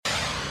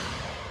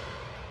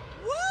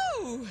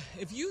Whew.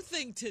 If you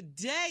think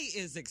today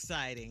is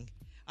exciting,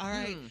 all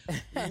right,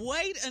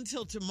 wait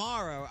until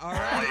tomorrow, all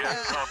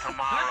right?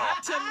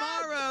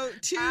 Tomorrow,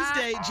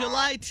 Tuesday,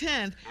 July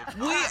 10th,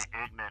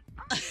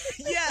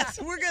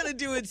 yes, we're going to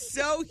do it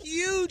so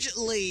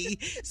hugely,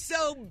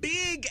 so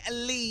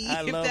bigly,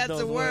 if that's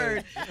a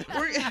word.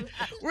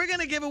 We're going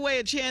to give away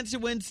a chance to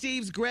win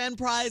Steve's grand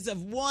prize of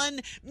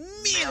 $1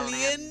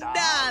 million,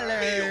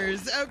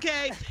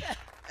 okay?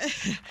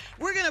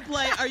 We're going to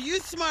play Are You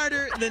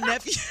Smarter Than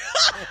Nephew?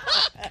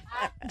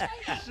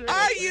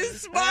 Are you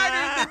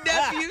smarter than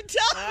Nephew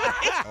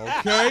Tommy?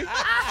 Okay.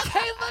 I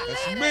can't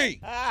That's believe it. me.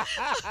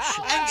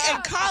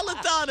 And Carla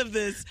thought of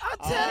this. I'll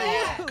tell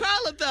you.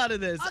 Carla thought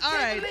of this. I All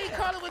right. can't believe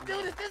Carla would do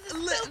this. This is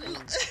stupid. We're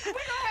going to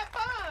have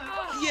fun.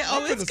 Yeah,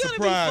 I'm it's gonna going to be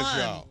surprise fun.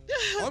 y'all.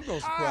 I'm going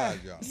to surprise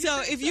y'all.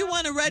 So if you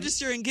want to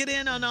register and get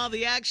in on all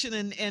the action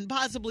and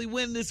possibly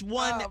win this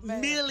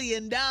 $1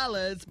 million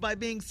by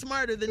being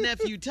smarter than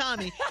Nephew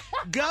Tommy,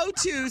 go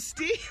to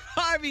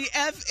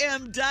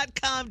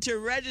SteveHarveyFM.com to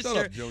register.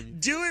 Shut up, Junior.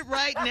 Do it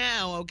right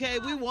now, okay?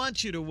 We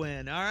want you to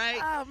win, all right?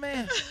 Oh,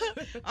 man.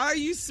 Are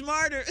you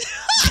smarter?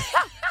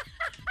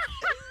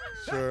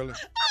 Shirley,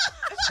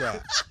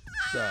 stop.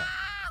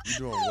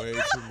 You're doing way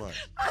too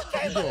much. I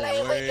can't You're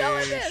believe we're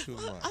doing this. too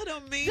much. I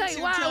don't mean Jay,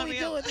 to, why are Tommy. we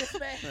doing this,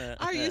 man?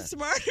 Are you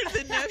smarter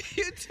than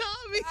Nephew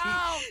Tommy?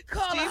 Oh,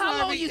 Carla, Steve how long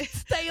Harvey. you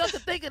stay up to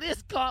think of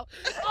this, Carla?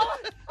 Oh,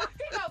 he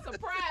gonna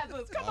surprise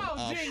us. Come on,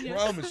 I genius.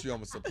 promise you I'm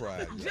going to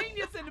surprise you.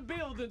 Genius in the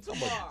building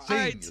tomorrow. All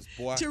right, Genius,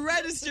 boy. to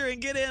register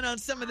and get in on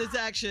some of this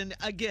action,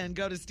 again,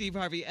 go to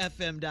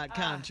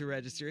SteveHarveyFM.com to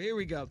register. Here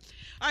we go.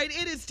 All right,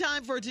 it is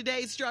time for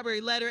today's Strawberry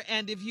Letter.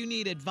 And if you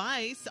need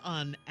advice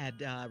on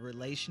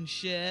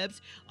relationships,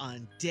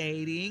 on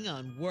dating,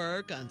 on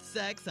work, on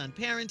sex, on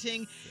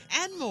parenting,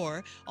 and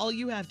more, all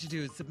you have to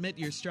do is submit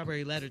your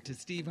Strawberry Letter to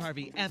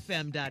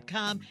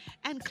SteveHarveyFM.com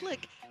and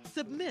click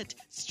Submit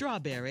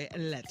Strawberry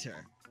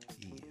Letter.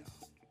 Yeah.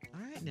 All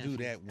right, now. Do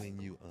that when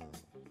you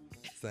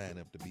sign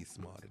up to be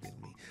smarter than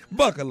me.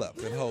 Buckle up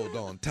and hold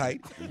on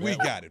tight. We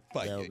got it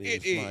for you.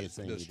 It is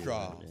the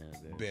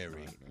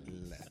Strawberry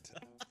Letter.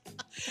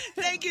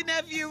 Thank you,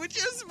 nephew, with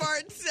your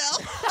smart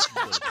self.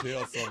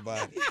 Tell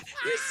somebody.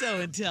 You're so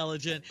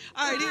intelligent.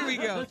 All right, here we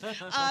go.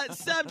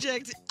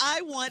 Subject,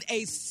 I want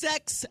a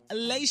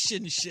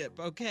sexlationship,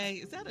 okay?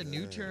 Is that a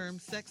new term,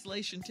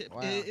 sexlationship?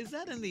 Wow. Is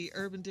that in the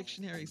Urban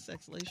Dictionary,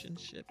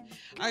 sexlationship?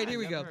 All right, here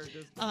we go.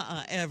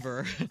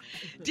 Ever.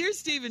 Dear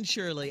Steve and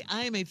Shirley,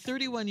 I am a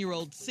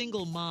 31-year-old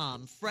single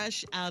mom,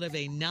 fresh out of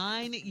a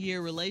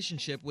 9-year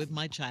relationship with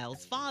my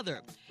child's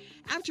father.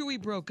 After we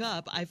broke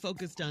up, I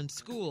focused on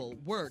school,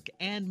 work,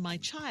 and my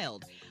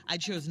child. I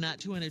chose not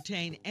to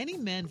entertain any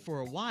men for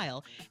a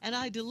while, and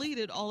I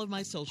deleted all of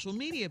my social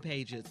media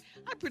pages.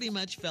 I pretty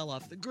much fell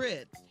off the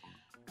grid.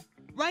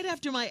 Right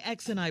after my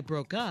ex and I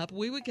broke up,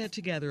 we would get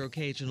together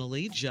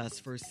occasionally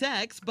just for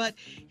sex, but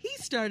he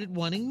started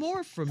wanting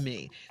more from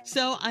me,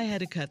 so I had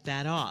to cut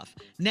that off.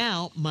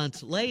 Now,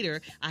 months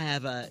later, I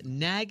have a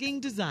nagging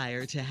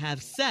desire to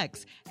have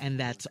sex, and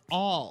that's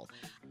all.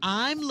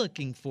 I'm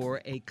looking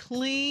for a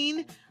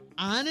clean,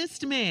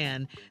 honest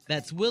man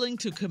that's willing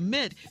to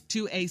commit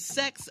to a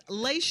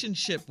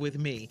sexlationship with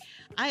me.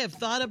 I have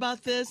thought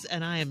about this,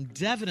 and I am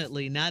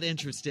definitely not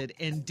interested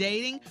in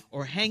dating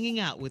or hanging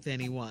out with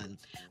anyone.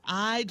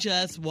 I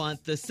just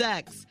want the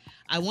sex.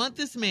 I want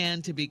this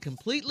man to be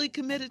completely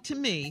committed to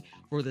me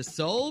for the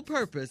sole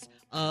purpose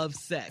of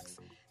sex.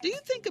 Do you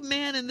think a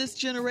man in this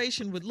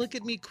generation would look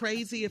at me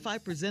crazy if I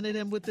presented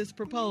him with this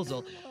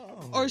proposal?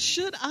 Or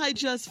should I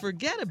just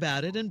forget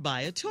about it and buy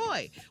a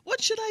toy?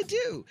 What should I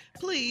do?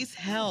 Please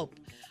help.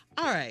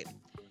 All right.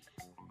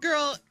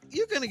 Girl,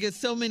 you're going to get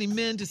so many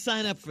men to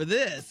sign up for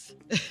this.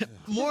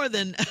 more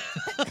than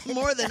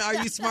Are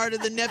You Smarter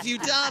Than Nephew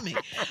Tommy?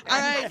 All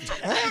right.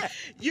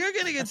 You're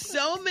going to get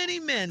so many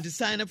men to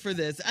sign up for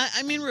this.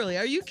 I mean, really,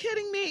 are you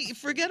kidding me?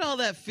 Forget all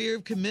that fear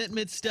of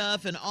commitment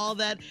stuff and all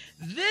that.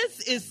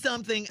 This is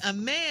something a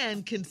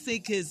man can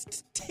sink his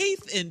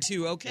teeth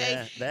into,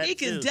 okay? Yeah, he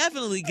can too.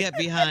 definitely get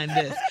behind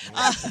this.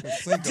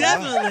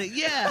 Definitely,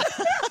 yeah.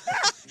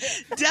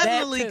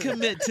 Definitely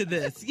commit to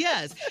this.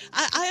 Yes.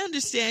 I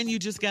understand you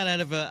just got out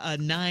of a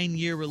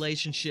 9-year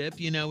relationship,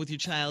 with your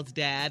child's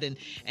dad, and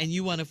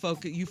you want to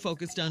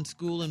focused on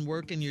school and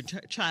work and your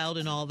child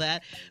and all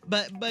that.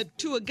 But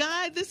to a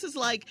guy, this is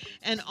like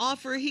an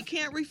offer he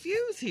can't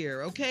refuse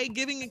here, okay?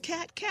 Giving a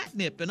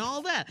catnip and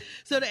all that.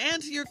 So to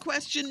answer your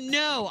question,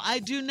 no, I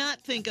do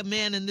not think a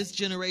man in this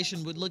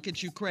generation would look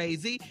at you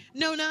crazy.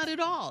 No, not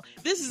at all.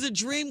 This is a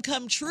dream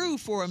come true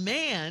for a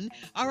man,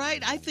 all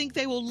right? I think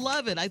they will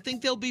love it. I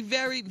think they'll be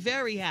very,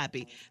 very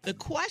happy. The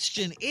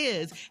question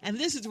is, and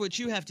this is what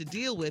you have to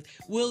deal with,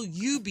 will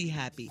you be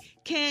happy?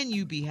 Can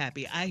you be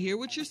happy? I hear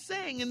what you're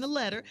saying in the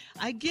letter.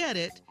 I get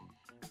it.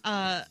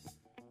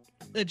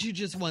 that you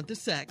just want the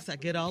sex. I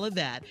get all of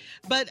that.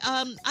 But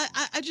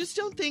I just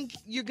don't think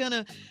you're going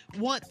to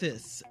want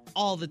this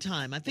all the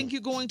time. I think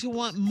you're going to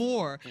want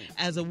more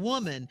as a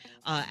woman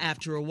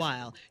after a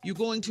while. You're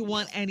going to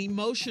want an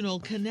emotional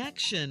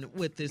connection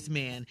with this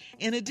man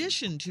in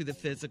addition to the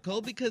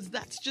physical, because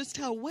that's just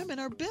how women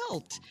are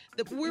built.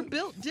 That we're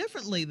built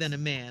differently than a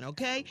man,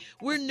 okay?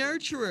 We're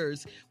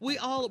nurturers. We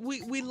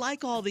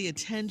like all the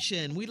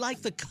attention. We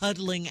like the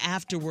cuddling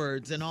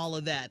afterwards and all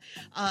of that.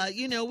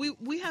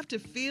 We have to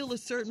feel a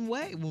certain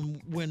way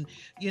when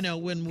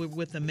we're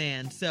with a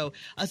man. So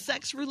a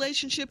sex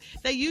relationship,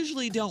 they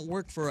usually don't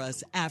work for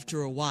us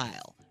after a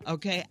while.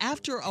 Okay,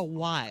 after a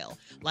while,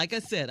 like I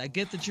said, I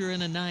get that you're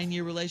in a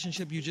 9-year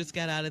relationship. You just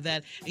got out of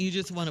that, and you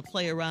just want to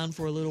play around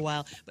for a little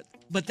while.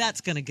 But that's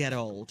gonna get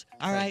old.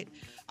 All right,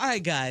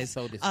 guys.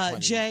 So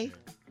Jay,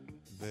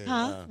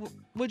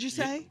 what'd you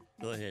say?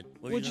 Go ahead.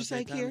 What'd you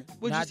say, Kier?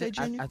 What'd you say,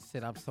 Junior? I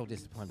said I'm so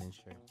disappointed in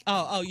Shirley.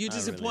 Oh, you're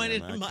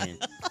disappointed in my.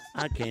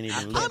 I can't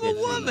even look at you. I'm a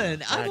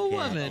woman. I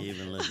can't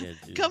even look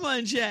at you. Come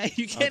on, Jay.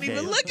 You can't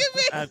even look at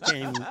me. I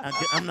can't even.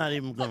 I'm not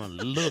even gonna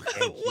look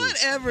at you.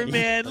 Whatever,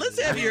 man. Let's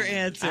have your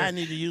answer. I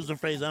need to use the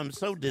phrase. I'm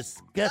so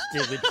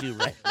disgusted with you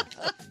right now.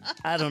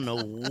 I don't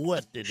know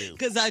what to do.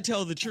 Because I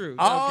told the truth.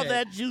 All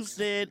that you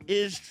said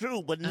is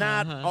true, but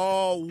not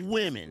all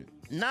women.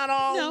 Not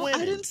all women.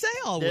 No, I didn't say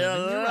all there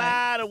women. There are You're a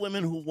right. lot of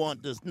women who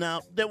want this.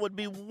 Now, there would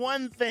be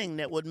one thing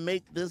that would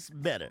make this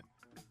better.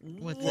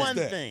 One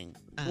thing.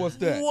 What's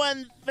that?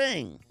 One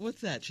thing.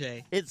 What's that,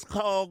 Jay? It's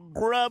called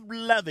grub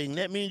loving.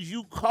 That means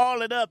you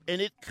call it up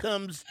and it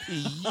comes to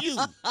you.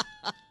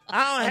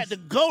 I don't have to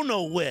go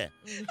nowhere.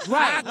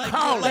 Right. I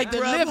call like it.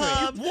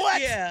 delivery.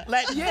 What? Yeah.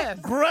 Like Yes.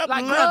 grub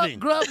Like loving.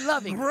 grub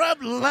loving. Grub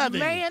loving.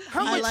 Man,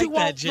 how I much like you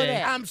want that, Jay. for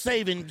that? I'm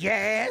saving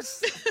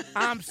gas.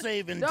 I'm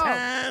saving Dog,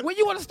 time. when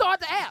you want to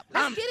start the app,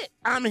 let's get it.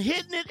 I'm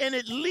hitting it and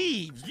it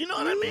leaves. You know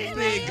what I mean?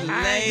 Big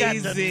I ain't got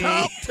to lazy.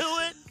 talk to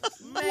it.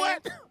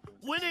 What?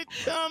 When it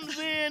comes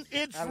in,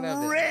 it's I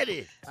love it.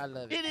 ready. I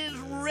love it. It is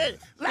ready.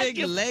 Big,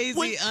 lazy,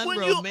 when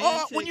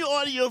unromantic. you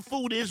order your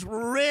food, it's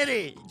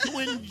ready to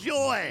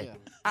enjoy. Yeah.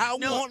 I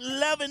want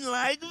loving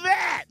like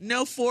that.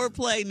 No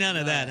foreplay, none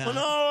of that, huh?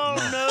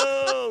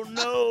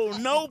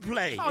 No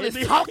play. All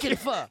this talking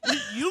for.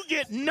 You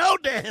get no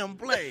damn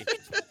play.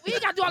 We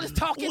ain't got to do all this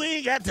talking. We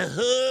ain't got to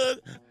hug.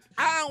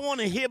 I don't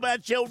want to hear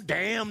about your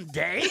damn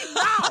day.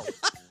 No.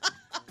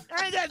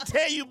 I ain't got to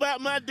tell you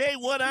about my day,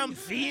 what I'm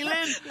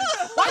feeling.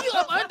 Why you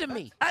up under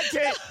me? I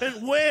tell you,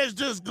 and where's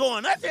this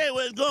going? I tell you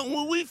where it's going.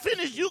 When we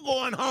finish, you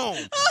going home.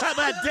 How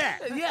about that?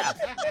 Yeah.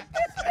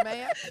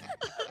 Man.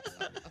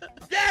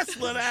 That's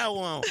what I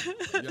want.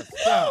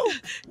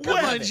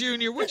 Come on,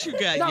 Junior. What you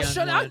got, No, young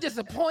Shirley, one? I'm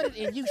disappointed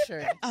in you,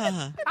 Shirley.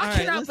 Uh-huh. I All right,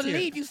 cannot let's hear it.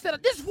 believe you said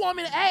this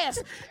woman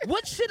asked,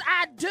 what should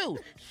I do?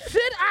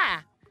 Should I?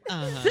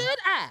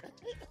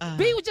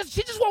 Be with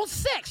she just wants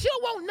sex. She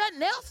don't want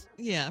nothing else.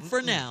 Yeah,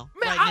 for now.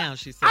 Man, now,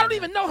 she said. I don't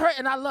even know her,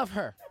 and I love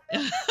her.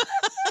 You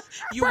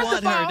First want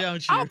of all, her,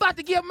 don't you? I'm about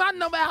to give my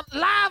number out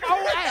live on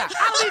air.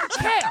 I don't even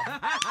care.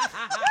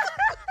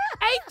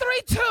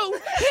 832,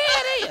 here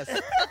it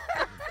is.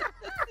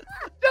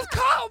 Just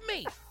call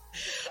me.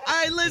 All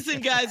right,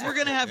 listen, guys, we're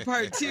going to have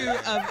part 2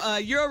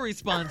 of your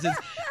responses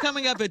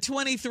coming up at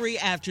 23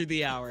 after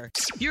the hour.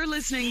 You're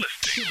listening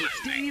to the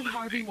Steve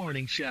Harvey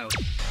Morning Show.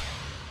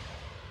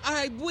 All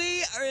right,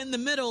 we are in the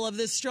middle of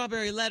this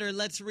strawberry letter.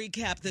 Let's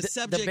recap the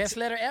subject. The best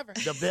letter ever.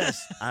 The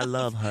best. I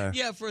love her.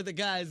 Yeah, for the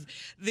guys.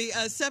 The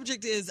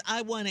subject is,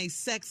 I want a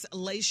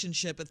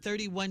sex-lationship. A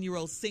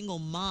 31-year-old single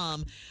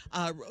mom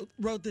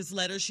wrote this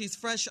letter. She's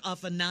fresh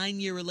off a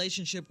 9-year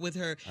relationship with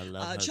her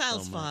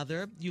child's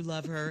father. You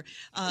love her.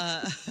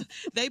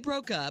 They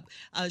broke up.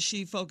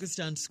 She focused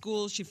on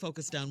school. She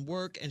focused on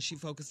work. And she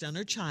focused on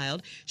her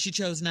child. She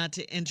chose not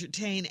to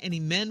entertain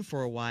any men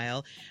for a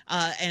while.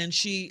 And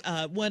she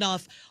went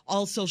off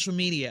all social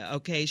media,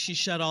 okay? She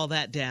shut all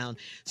that down.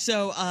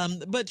 So,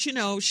 but, she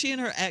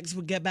and her ex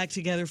would get back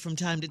together from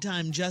time to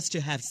time just to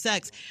have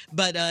sex,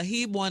 but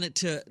he wanted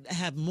to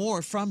have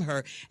more from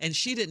her, and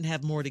she didn't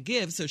have more to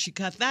give, so she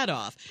cut that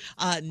off.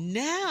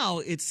 Now,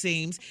 it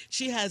seems,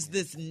 she has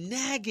this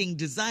nagging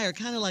desire,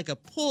 kind of like a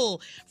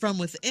pull from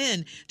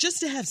within,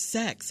 just to have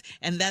sex,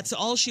 and that's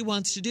all she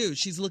wants to do.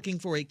 She's looking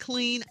for a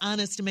clean,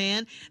 honest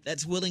man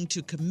that's willing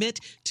to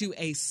commit to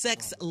a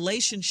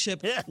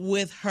sex-lationship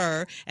with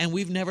her, and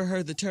we've never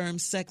heard the term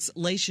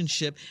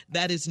sex-lationship.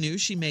 That is new.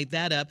 She made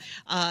that up.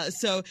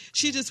 So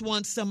she just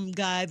wants some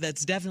guy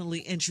that's definitely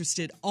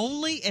interested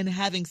only in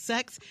having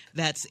sex.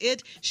 That's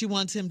it. She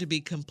wants him to be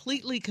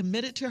completely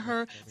committed to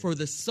her for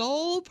the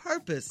sole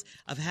purpose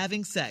of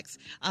having sex.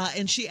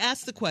 And she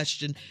asked the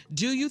question,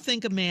 do you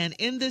think a man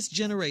in this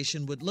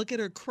generation would look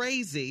at me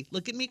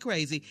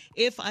crazy,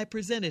 if I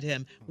presented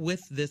him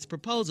with this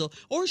proposal?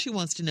 Or she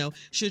wants to know,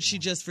 should she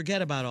just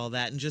forget about all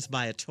that and just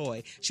buy a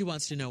toy? She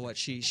wants to know what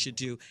she should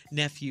do.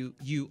 Nephew,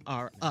 you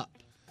are up.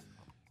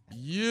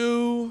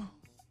 You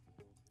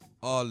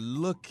are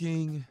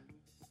looking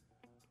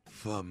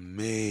for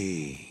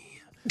me.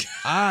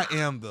 I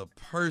am the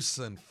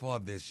person for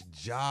this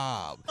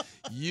job.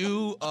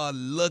 You are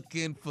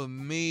looking for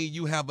me.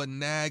 You have a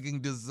nagging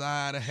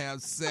desire to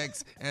have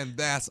sex, and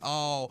that's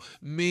all.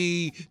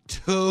 Me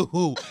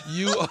too.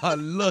 You are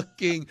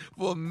looking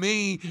for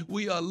me.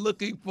 We are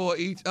looking for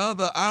each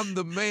other. I'm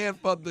the man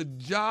for the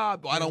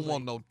job. I don't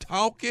want no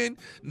talking,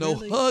 no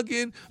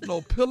hugging,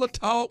 no pillow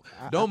talk.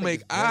 Don't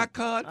make eye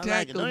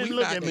contact. Don't even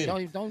look at me.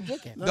 Don't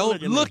look at me.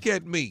 Don't look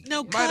at me.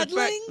 No Matter of fact,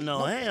 cuddling?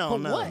 No, hell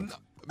no. What?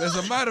 as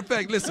a matter of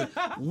fact, listen,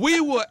 we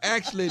will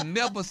actually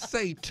never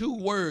say two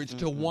words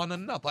to one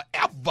another,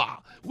 ever.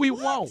 We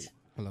won't.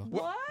 Hello?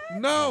 What?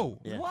 No.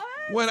 Yeah. What?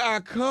 When I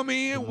come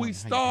in, we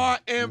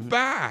start and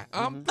bye.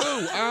 I'm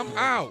through. I'm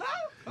out.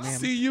 Ma'am.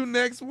 See you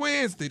next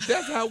Wednesday.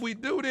 That's how we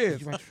do this.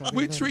 Did you write strawberry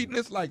We letter? treating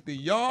this like the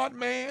yard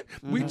man.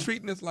 We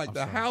treating this like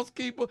the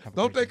housekeeper.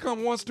 Don't they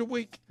come once a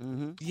week?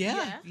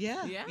 Yeah.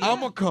 I'm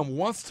going to come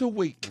once a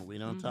week. We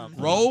don't talk.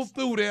 Roll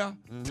through there,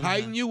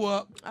 tighten you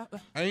up.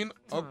 Ain't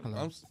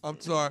I'm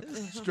sorry.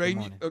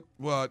 Straighten you.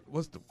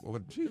 What's the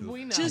Jesus?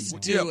 We know.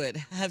 Just you. do it.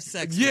 Have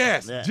sex.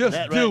 Yes, That- just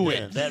that do right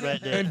it. there, that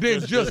right there. And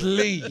then just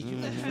leave.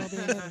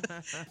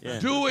 Yeah.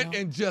 Do it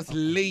and just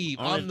leave.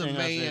 Only I'm the thing I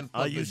man said, for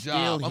are the you job.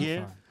 still I'm-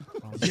 here?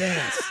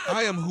 Yes,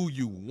 I am who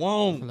you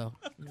want. Hello.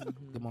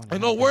 Good morning.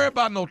 And don't worry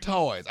about no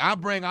toys. I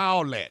bring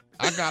all that.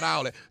 I got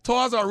all that.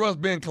 Toys R Us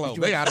been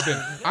closed. They out of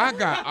business. I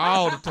got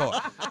all the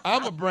toys.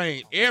 I'm going to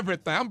bring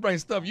everything. I'm going to bring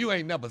stuff you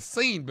ain't never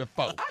seen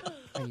before.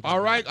 All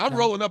right? I'm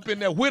rolling up in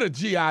there with a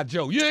G.I.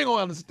 Joe. You ain't going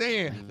to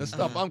understand the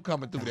stuff I'm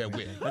coming through there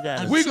with. I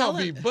got We're a,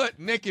 going to be butt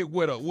naked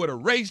with a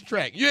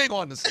racetrack. You ain't going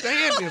to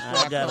understand this when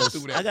I come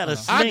through there. I got a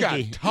I got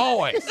slinky.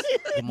 toys.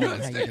 Good You morning. How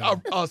you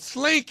understand? doing? A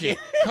slinky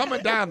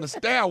coming down the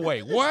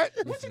stairway. What?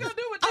 What you gonna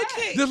do with that?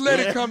 Okay. Just let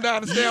it come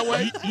down the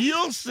stairway.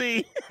 You'll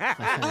see. Wait,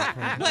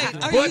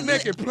 are Butt you,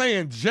 naked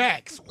playing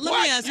jacks. Let me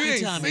What? ask you,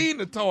 ain't Tommy. seen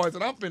the toys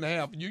that I'm finna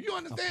have for you. You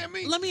understand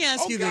me? let me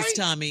ask you this, Okay.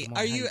 Tommy. Come on, Are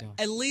how you you doing?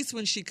 at least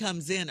when she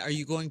comes in? Are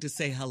you going to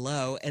say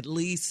hello? At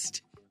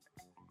least,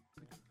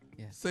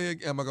 Say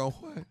again. Am I going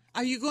what?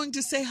 are you going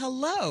to say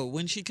hello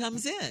when she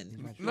comes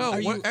in? No,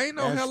 Are you- ain't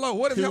no That's hello.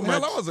 What is too hello?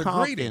 much Hello is a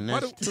talking. greeting.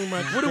 That's too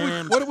much What are we?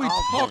 damn What are we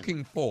talking.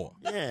 talking for?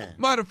 Yeah.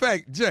 Matter of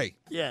fact, Jay,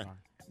 Yeah.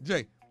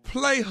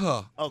 play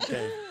her,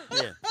 Okay.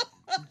 Yeah.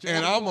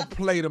 and I'm gonna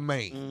play the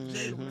man.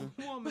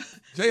 Mm-hmm. Woman.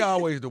 Jay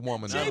always the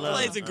woman. Jay though.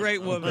 plays a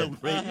great woman.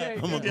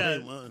 I'm a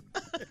great one.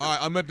 All right,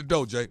 I'm at the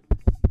door, Jay.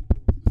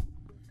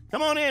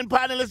 Come on in,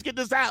 partner. Let's get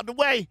this out the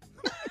way.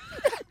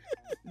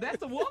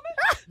 That's a woman?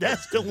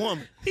 That's the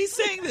woman. He's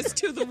saying this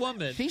to the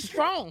woman. She's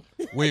strong.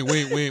 We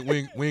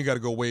ain't got to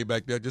go way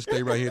back there. Just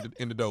stay right here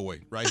in the doorway,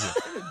 right here,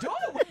 The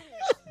doorway.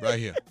 right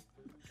here.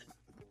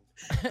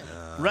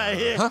 Right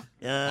here. Huh?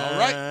 All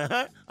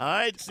right. All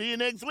right. See you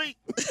next week.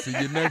 See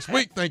you next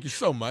week. Thank you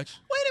so much.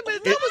 Wait a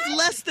minute, that was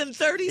less than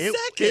 30 seconds.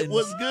 It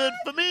was good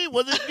for me.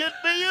 Was it good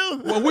for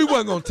you? Well, we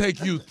wasn't gonna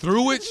take you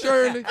through it,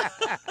 Shirley,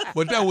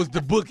 but that was the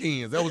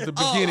bookends. That was the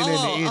beginning and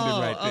the ending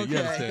right there. You okay.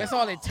 understand? That's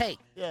all it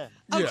takes. Yeah.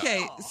 Yeah.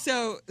 Okay,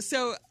 so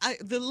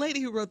the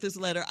lady who wrote this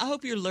letter, I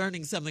hope you're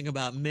learning something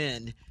about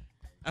men.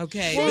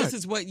 Okay, What? this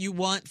is what you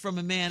want from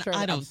a man. Shirley,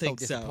 I I'm don't so think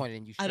so. disappointed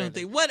in you, I don't Shirley.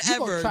 think You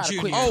whatever, gonna try to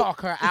Junior. quick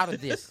talk her out of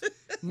this?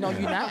 No,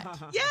 you're not.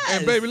 Yes.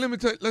 And baby, let me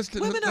tell. Let's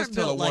Women tell aren't her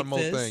built one like more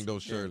this. thing though,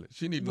 Shirley.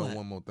 She need to know What?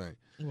 one more thing.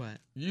 What?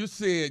 You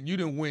said you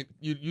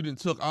didn't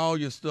took all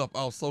your stuff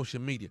off social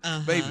media,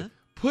 Uh-huh. baby.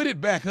 Put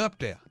it back up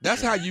there.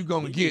 That's how you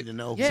gonna We get. need to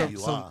know Yeah. who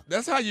you are.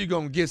 That's how you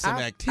gonna get some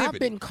I've activity.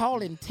 been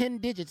calling 10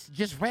 digits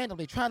just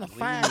randomly trying to We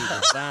find need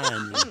her. to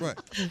find you. Right.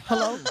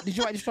 Hello? Did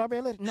you write the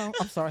strawberry letter? No,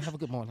 I'm sorry. Have a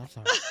good morning. I'm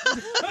sorry.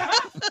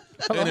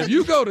 And if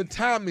you go to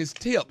Tommy's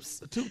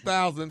Tips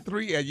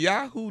 2003 at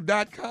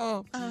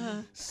yahoo.com,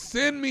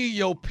 send me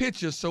your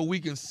picture so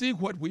we can see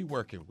what we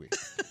working with.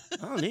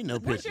 I don't need no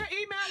What's picture. your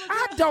email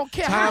I address? don't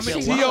care how Tommy,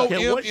 she T- was.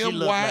 care what she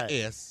look like.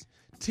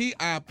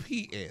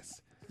 TOMMYS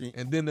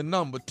and then the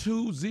number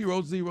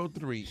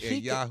 2003 She at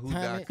can-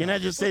 yahoo.com. Can I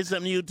just say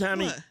something to you,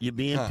 Tommy? What? You're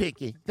being Huh.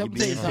 picky. Let You're me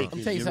tell you being something. picky. Let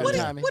me tell you You're something, really-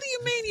 Tommy. What do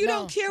you mean you No.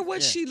 don't care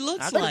what Yeah. she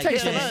looks I Let me like? tell you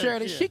Yeah. something,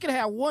 Shirley. Yeah. She can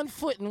have one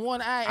foot and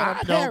one eye and I a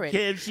don't parrot.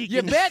 care if she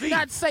You can better see.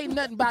 not say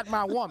nothing about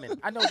my woman.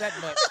 I know that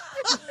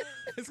much.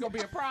 It's gonna be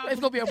a problem. It's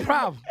going to be a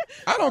problem.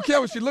 I don't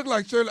care what she look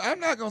like, Shirley. I'm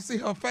not going to see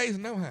her face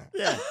no how.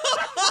 Yeah.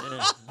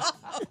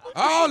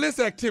 All this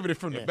activity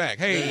from the back.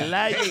 Hey, The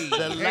lights, hey, the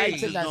hey.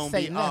 lights Did is not gonna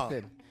say be off.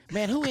 nothing.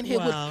 Man, who in here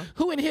Wow.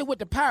 with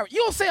the pirate? You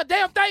don't say a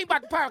damn thing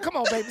about the pirate. Come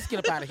on, baby. Let's get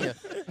up out of here.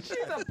 She's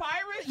a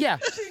pirate? Yeah.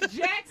 She's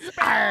Jack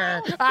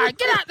Arr. Sparrow? All right,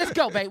 get out. Let's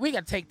go, baby. We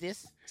got to take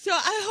this. So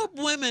I hope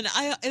women,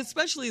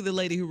 especially the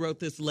lady who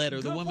wrote this letter,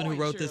 the Good woman who point,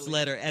 wrote this Shirley.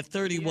 letter at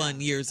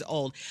 31 years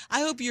old,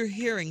 I hope you're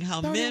hearing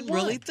how men 31.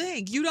 really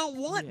think. You don't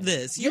want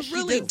this. You Yes, she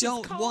really do.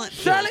 don't It's want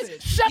Shirley,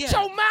 this. shut Yeah.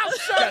 your mouth,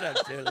 Shut Shirley.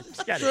 up, Shirley.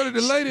 Shut up. Shirley,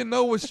 the lady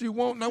know what she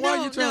want. Now, why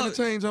are you trying to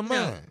change her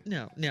mind?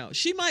 No.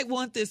 She might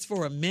want this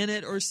for a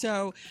minute or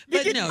so,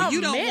 but get no, a you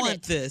don't minute?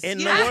 want this. In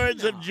Yeah. the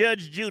words of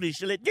Judge Judy,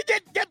 she'll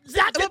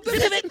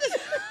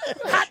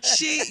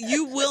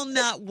You will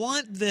not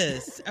want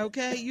this,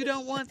 okay? You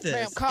don't want this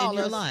Ma'am, in call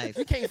your us. life.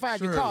 You can't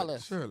find your call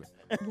us. Shirley.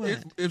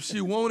 If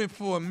she want it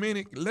for a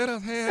minute, let her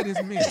have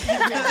this minute.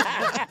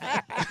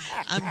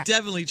 I'm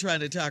definitely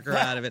trying to talk her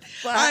out of it.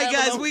 All right,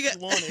 guys,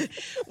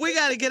 we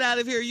got to get out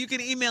of here. You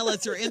can email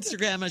us or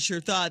Instagram us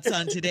your thoughts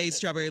on today's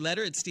Strawberry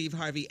Letter at Steve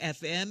Harvey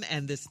FM.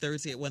 And this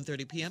Thursday at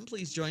 1:30 p.m.,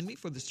 please join me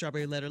for the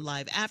Strawberry Letter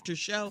Live After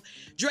Show.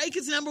 Drake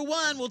is number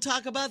one. We'll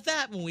talk about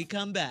that when we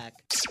come back.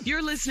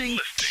 You're listening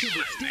to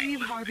the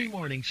Steve Harvey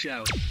Morning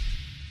Show.